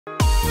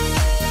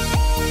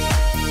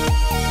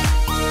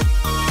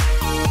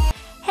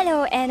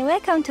Hello and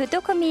welcome to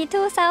DoKomi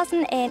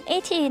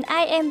 2018.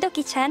 I am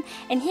Doki-chan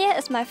and here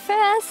is my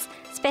first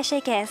special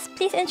guest.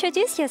 Please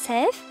introduce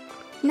yourself.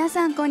 皆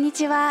さんこんに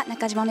ちは、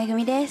中島めぐ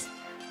みです。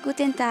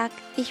Guten Tag,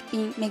 ich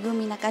bin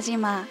Megumi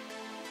Nakajima.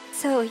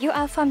 So you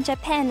are from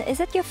Japan.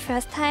 Is it your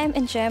first time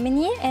in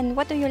Germany and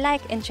what do you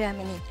like in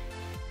Germany?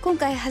 今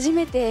回初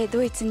めて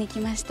ドイツに来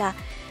ました。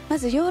ま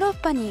ずヨーロッ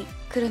パに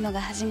来るのが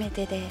初め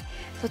てで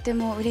とて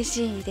も嬉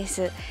しいで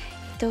す。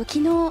昨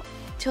日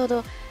ちょう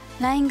ど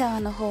ライン川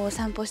の方を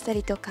散歩した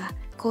りとか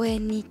公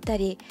園に行った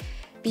り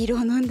ビールを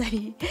飲んだ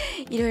り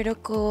いろいろ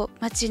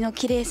街の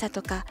綺麗さ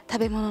とか食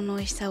べ物の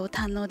美味しさを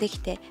堪能でき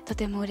てと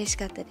ても嬉し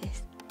かったで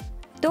す。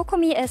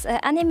DoKomi is an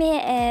anime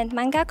and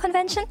manga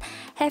convention.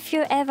 Have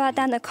you ever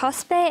done a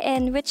cosplay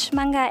and which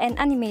manga and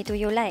anime do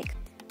you like?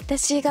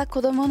 私が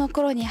子供の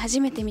頃に初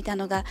めて見た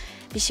のが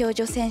美少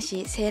女戦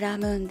士セーラー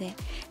ムーンで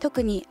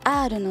特に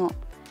R の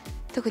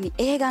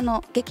映画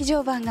の劇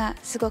場版が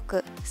すご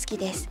く好き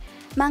です。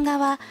漫画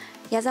は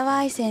矢沢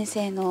愛先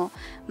生の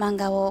漫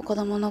画を子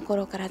供の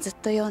頃からずっ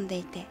と読んで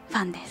いてフ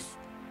ァンです。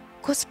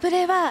コスプ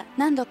レは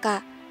何度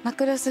かマ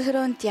クロスフ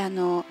ロンティア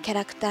のキャ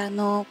ラクター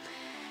の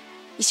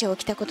衣装を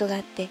着たことがあ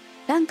って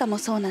ランカも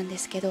そうなんで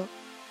すけど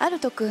アル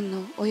ト君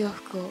のお洋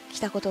服を着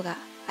たことが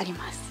あり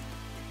ます。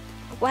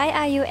Why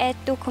are you at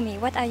DoKomi?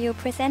 What are you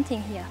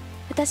presenting here?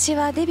 私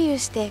はデビュー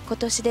して今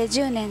年で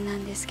10年な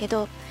んですけ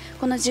ど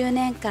この10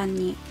年間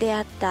に出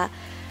会った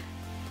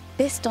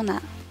ベスト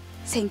な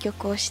選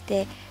曲をし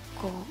て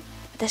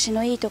私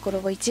のいいところ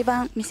を一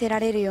番見せら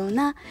れるよう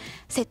な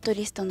セット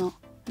リストの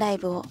ライ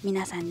ブを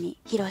皆さんに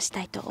披露し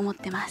たいと思っ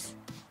てます。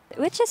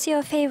Which is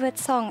your favorite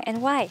song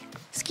and why?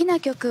 好きな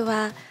曲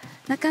は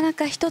なかな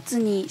か一つ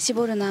に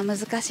絞るのは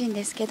難しいん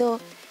ですけど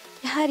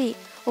やはり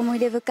思い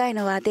出深い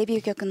のはデビ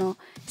ュー曲の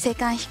青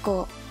函飛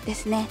行で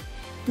すね。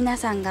皆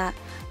さんが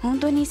本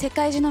当に世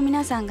界中の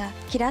皆さんが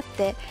キラっ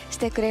てし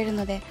てくれる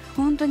ので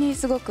本当に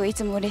すごくい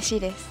つも嬉しい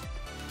です。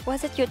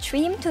Was it your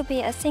dream to be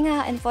a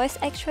singer and voice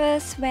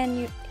actress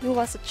when you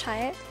was a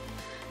child?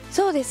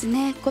 そうです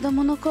ね。子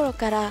供の頃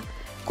から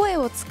声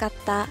を使っ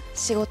た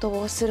仕事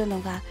をするの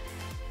が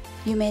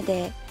夢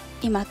で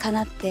今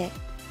叶って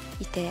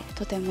いて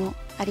とても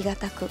ありが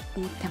たく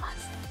思ってま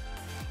す。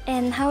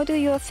And how do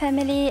your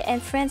family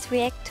and friends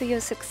react to your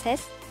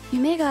success?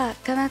 夢が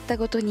叶った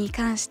ことに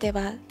関して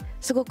は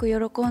すごく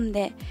喜ん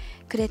で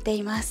くれて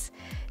います。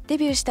デ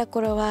ビューした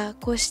頃は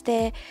こうし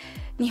て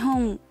日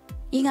本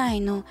以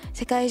外の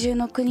世界中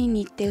の国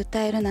に行って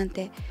歌えるなん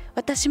て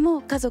私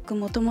も家族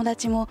も友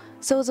達も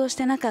想像し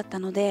てなかった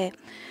ので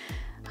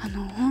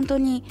本当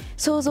に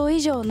想像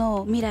以上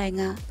の未来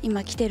が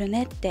今来てる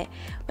ねって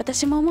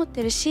私も思っ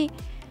てるし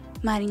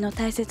周りの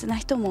大切な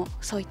人も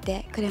そう言っ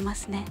てくれま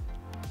すね。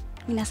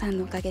皆さん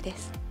のおかげで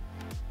す。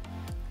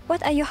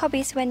 What are your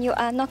hobbies when you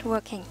are not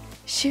working?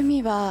 趣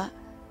味は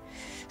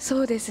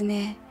そうです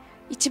ね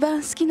一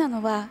番好きな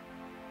のは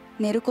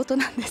寝ること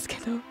なんですけ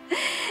ど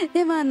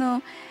でも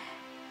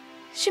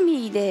趣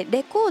味で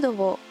レコード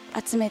を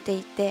集めて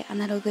いてア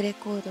ナログレ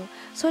コード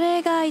そ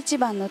れが一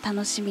番の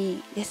楽し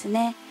みです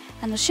ね。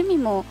趣味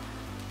も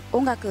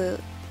音楽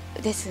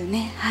です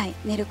ね。はい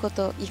寝るこ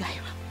と以外は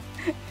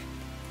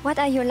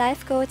What are your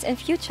life goals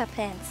and future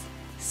plans?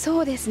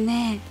 そうです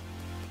ね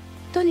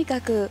とにか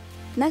く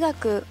長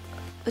く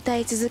歌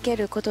い続け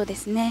ることで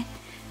すね。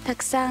た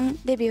くさん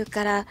デビュー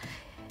から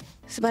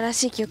素晴ら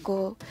しい曲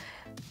を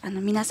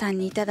皆さん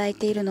にいただい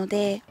ているの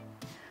で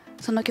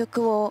その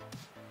曲を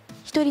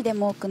一人で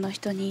も多くの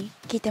人に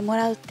聴いても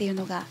らうっていう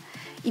のが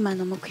今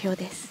の目標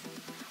です。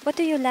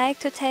 What do you like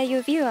to tell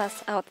your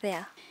viewers out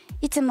there?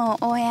 いつも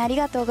応援あり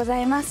がとうござ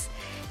います。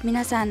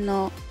皆さん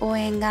の応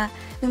援が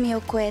海を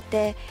越え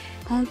て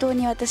本当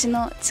に私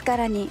の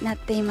力になっ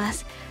ていま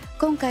す。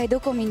今回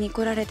DoKomiに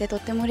来られてとっ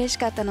ても嬉し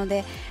かったの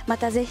でま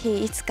たぜ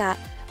ひいつか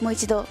もう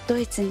一度ド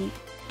イツに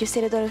デュッ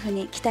セルドルフ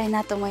に来たい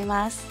なと思い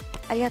ます。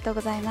ありがとう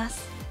ございま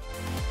す。